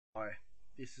Hi,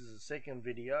 this is the second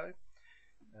video,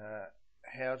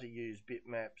 how to use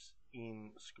bitmaps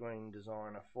in Screen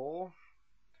Designer 4.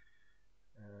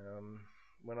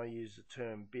 When I use the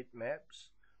term bitmaps,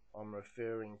 I'm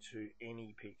referring to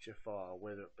any picture file,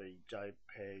 whether it be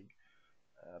JPEG,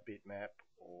 bitmap,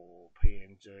 or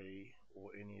PNG, or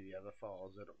any of the other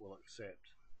files that it will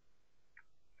accept.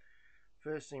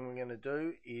 First thing we're going to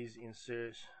do is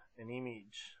insert an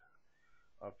image.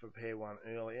 I've prepared one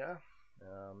earlier.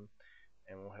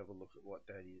 And we'll have a look at what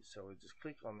that is. So we'll just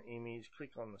click on the image,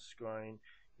 click on the screen,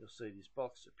 you'll see this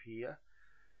box appear,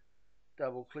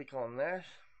 double click on that,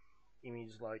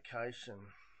 image location.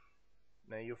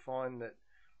 Now you'll find that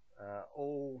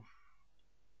all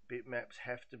bitmaps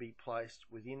have to be placed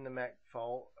within the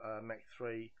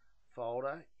Mac3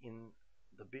 folder in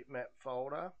the bitmap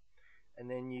folder,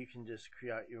 and then you can just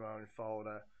create your own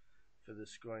folder for the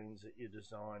screens that you're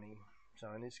designing.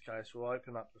 So in this case we'll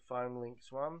open up the phone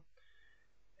links one,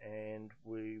 and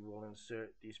we will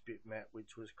insert this bitmap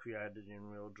which was created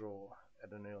in RealDraw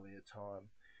at an earlier time.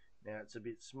 Now it's a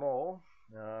bit small,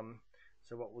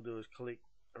 so what we'll do is click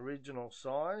original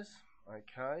size,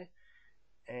 okay,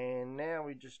 and now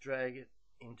we just drag it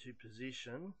into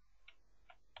position,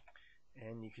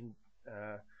 and you can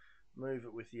move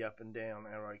it with the up and down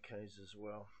arrow keys as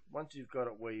well. Once you've got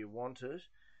it where you want it,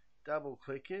 double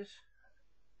click it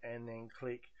and then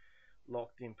click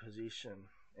locked in position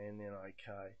and then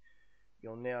OK.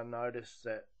 You'll now notice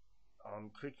that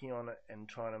I'm clicking on it and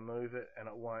trying to move it and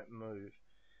it won't move.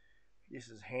 This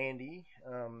is handy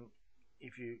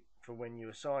for when you're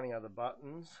assigning other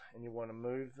buttons and you want to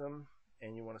move them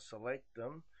and you want to select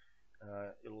them.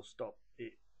 It'll stop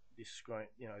this screen,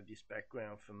 this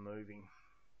background from moving.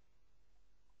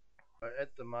 But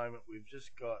at the moment we've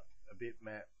just got a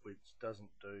bitmap which doesn't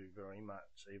do very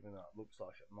much, even though it looks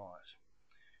like it might.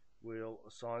 We'll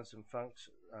assign some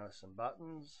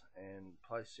buttons and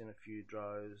place in a few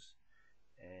rows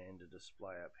and a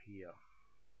display up here.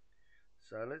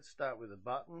 So let's start with a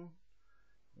button.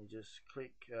 You just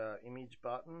click image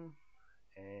button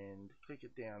and click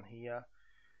it down here.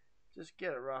 Just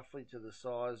get it roughly to the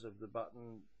size of the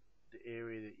button, the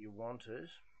area that you want it.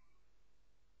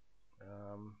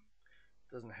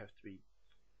 Doesn't have to be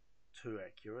too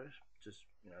accurate, just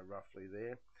roughly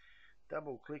there.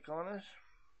 Double click on it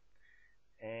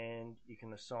and you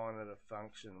can assign it a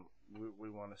function. We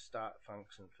want a start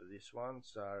function for this one,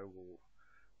 so we'll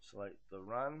select the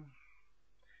run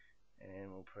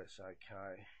and we'll press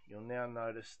OK. You'll now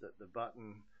notice that the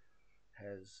button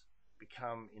has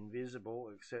become invisible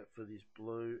except for this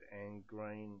blue and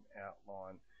green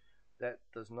outline. That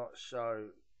does not show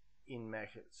in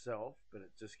Mac itself, but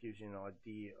it just gives you an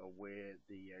idea of where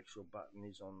the actual button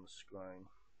is on the screen.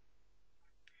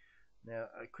 Now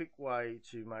a quick way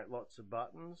to make lots of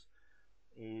buttons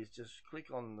is just click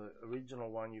on the original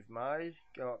one you've made,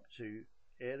 go up to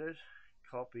edit,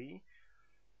 copy,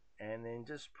 and then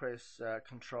just press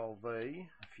Ctrl V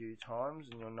a few times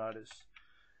and you'll notice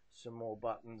some more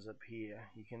buttons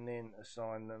appear. You can then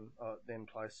assign them, then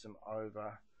place them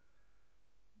over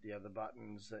the other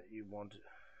buttons that you want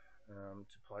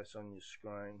to place on your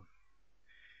screen.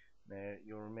 Now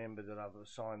you'll remember that I've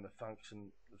assigned the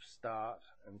function of start,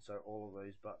 and so all of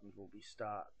these buttons will be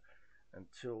start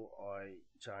until I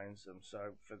change them.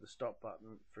 So for the stop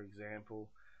button, for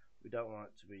example, we don't want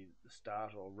it to be the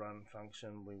start or run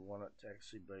function, we want it to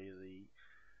actually be the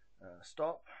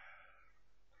stop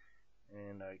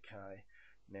and OK.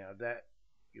 Now that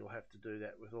you'll have to do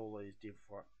that with all these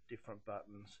different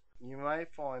buttons. You may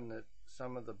find that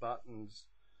some of the buttons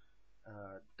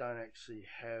don't actually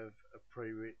have a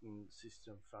pre-written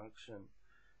system function.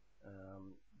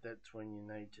 That's when you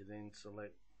need to then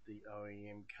select the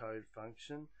OEM code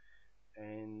function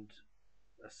and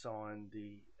assign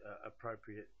the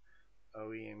appropriate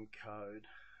OEM code.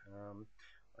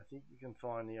 I think you can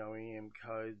find the OEM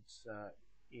codes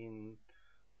in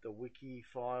the wiki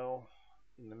file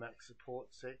in the Mac support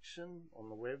section on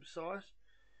the website.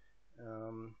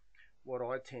 What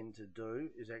I tend to do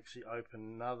is actually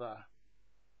open another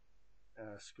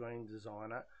Screen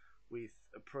Designer with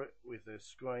a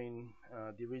screen,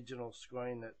 the original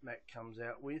screen that Mac comes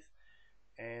out with,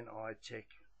 and I check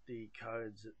the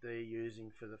codes that they're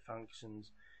using for the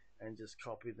functions and just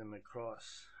copy them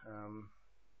across.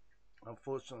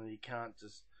 Unfortunately you can't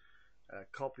just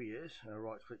copy it,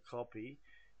 right click copy.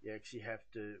 You actually have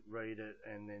to read it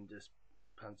and then just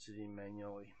punch it in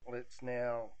manually. Let's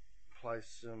now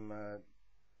place some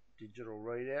digital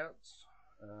readouts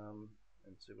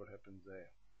and see what happens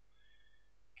there.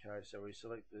 Okay, so we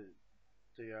select the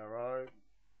DRO,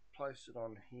 place it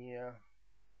on here,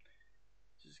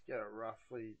 just get it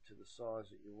roughly to the size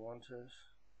that you want it,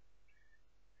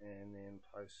 and then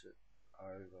place it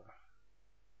over.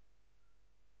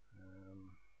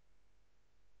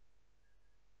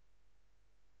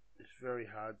 It's very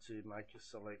hard to make a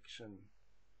selection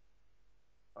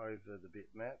over the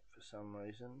bitmap for some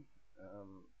reason,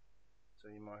 so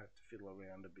you might have to fiddle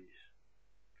around a bit.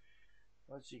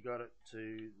 Once you got it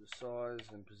to the size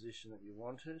and position that you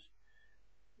wanted,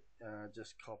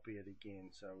 just copy it again.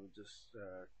 So we'll just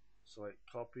select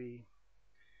copy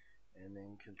and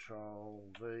then Control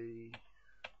V,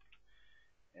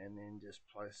 and then just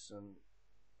place them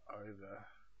over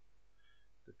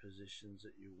the positions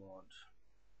that you want.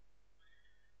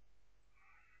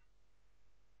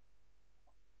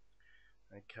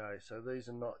 Okay, so these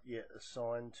are not yet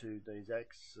assigned to these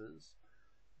axes.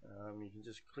 You can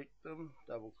just click them,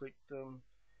 double click them,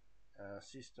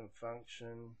 system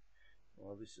function.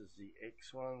 Well, this is the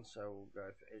X one, so we'll go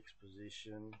for X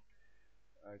position.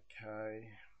 Okay,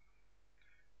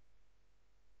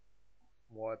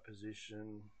 Y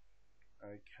position.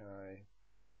 Okay,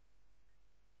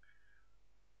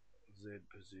 Z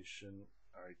position.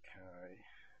 Okay,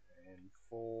 and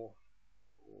 4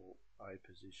 or A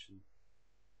position.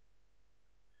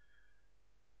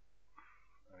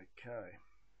 Okay,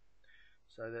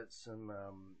 so that's some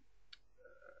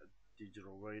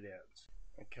digital readouts.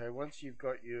 Okay, once you've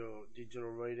got your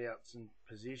digital readouts in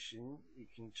position, you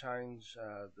can change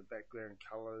the background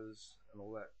colors and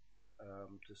all that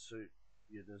to suit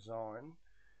your design.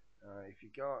 If you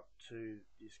go up to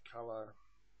this color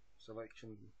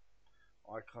selection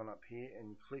icon up here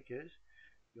and click it,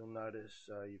 you'll notice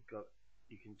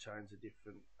you can change the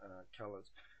different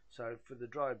colors. So for the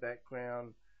dry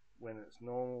background, when it's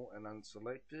normal and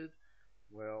unselected,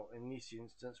 well, in this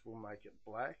instance we'll make it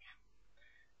black.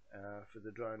 For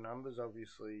the dry numbers,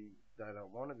 obviously they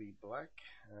don't want to be black.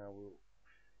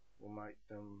 We'll make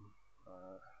them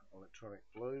electronic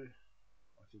blue.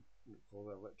 I think we'll call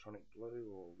that electronic blue,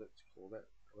 or let's call that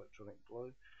electronic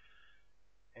blue.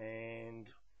 And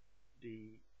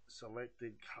the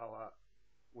selected color,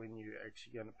 when you're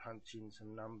actually going to punch in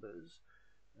some numbers,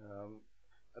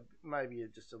 maybe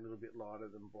just a little bit lighter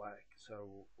than black,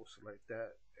 so we'll select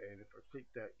that, and if I click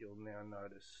that, you'll now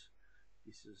notice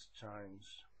this has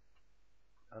changed.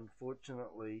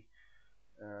 Unfortunately,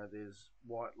 there's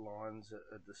white lines that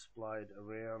are displayed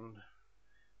around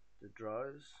the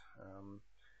draws.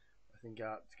 I think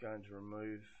Art's going to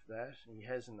remove that. He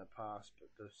has in the past, but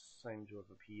they seem to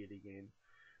have appeared again,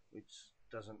 which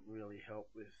doesn't really help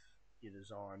with your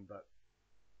design, but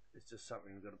it's just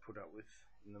something we've got to put up with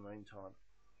in the meantime.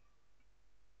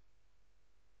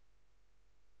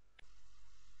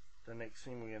 The next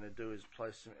thing we're going to do is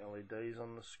place some LEDs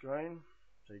on the screen.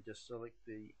 So you just select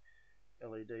the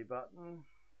LED button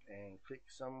and click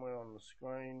somewhere on the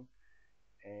screen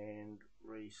and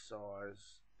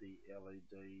resize the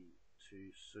LED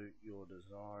to suit your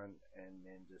design, and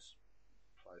then just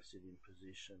place it in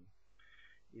position.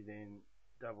 You then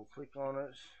double click on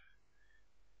it,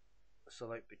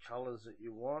 select the colors that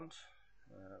you want,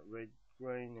 red,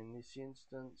 green in this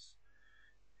instance,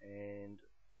 and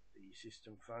the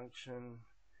system function,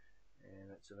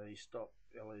 and it's an e-stop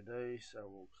LED, so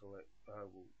we'll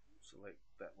select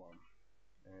that one,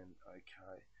 and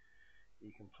OK.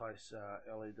 You can place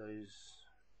LEDs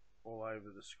all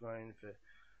over the screen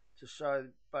to show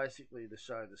the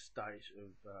state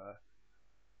of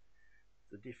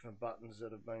the different buttons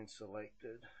that have been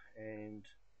selected and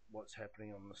what's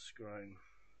happening on the screen.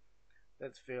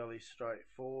 That's fairly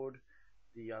straightforward.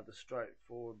 The other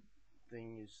straightforward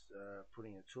thing is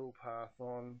putting a toolpath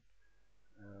on.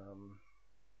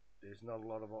 There's not a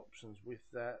lot of options with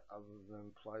that other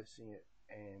than placing it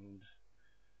and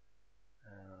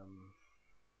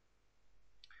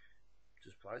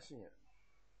just placing it.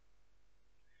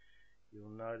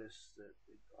 You'll notice that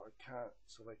I can't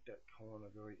select that corner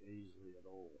very easily at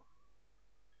all.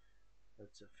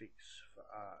 That's a fix for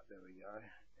Art. There we go,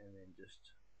 and then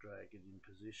just drag it in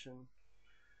position.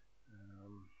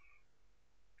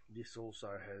 This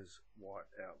also has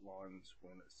white outlines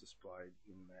when it's displayed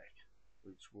in Mac,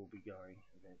 which will be going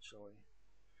eventually.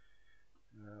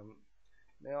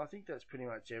 Now I think that's pretty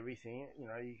much everything. You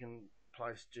know, you can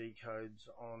place G codes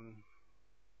on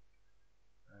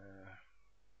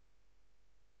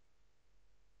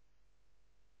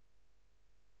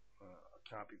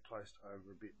can't be placed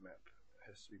over a bitmap. It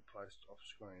has to be placed off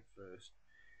screen first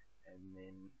and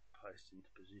then placed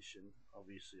into position.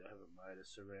 Obviously I haven't made a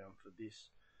surround for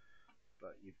this,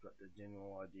 but you've got the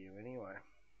general idea anyway.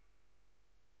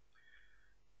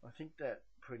 I think that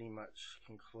pretty much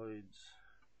concludes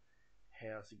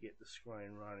how to get the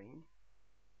screen running.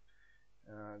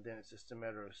 Then it's just a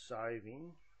matter of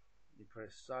saving. You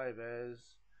press save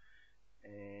as,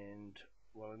 and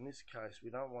well, in this case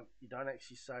you don't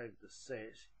actually save the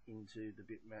set into the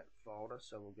bitmap folder,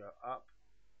 so we'll go up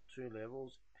 2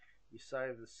 levels, you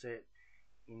save the set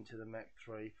into the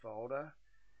Mac3 folder,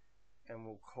 and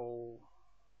we'll call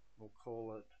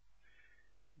it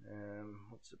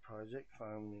what's the project?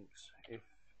 Foamlinx,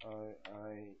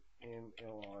 Foamlinx,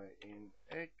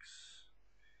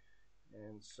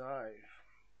 and save.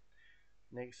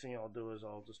 Next thing I'll do is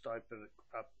I'll just open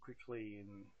it up quickly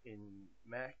in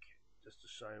Mac just to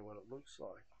show you what it looks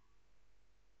like.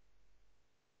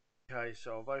 Okay,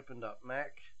 so I've opened up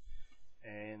Mac,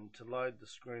 and to load the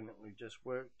screen that we've just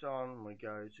worked on, we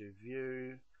go to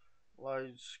View,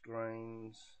 Load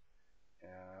Screens,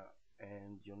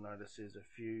 and you'll notice there's a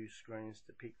few screens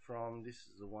to pick from. This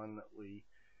is the one that we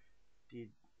did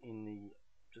in the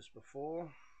just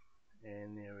before,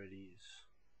 and there it is.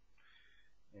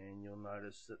 And you'll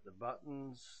notice that the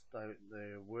buttons,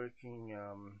 they're working.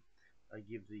 They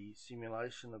give the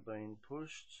simulation of being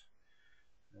pushed.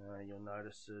 You'll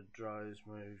notice the drones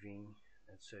moving,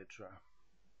 etc.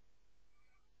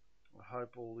 I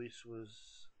hope all this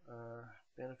was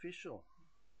beneficial.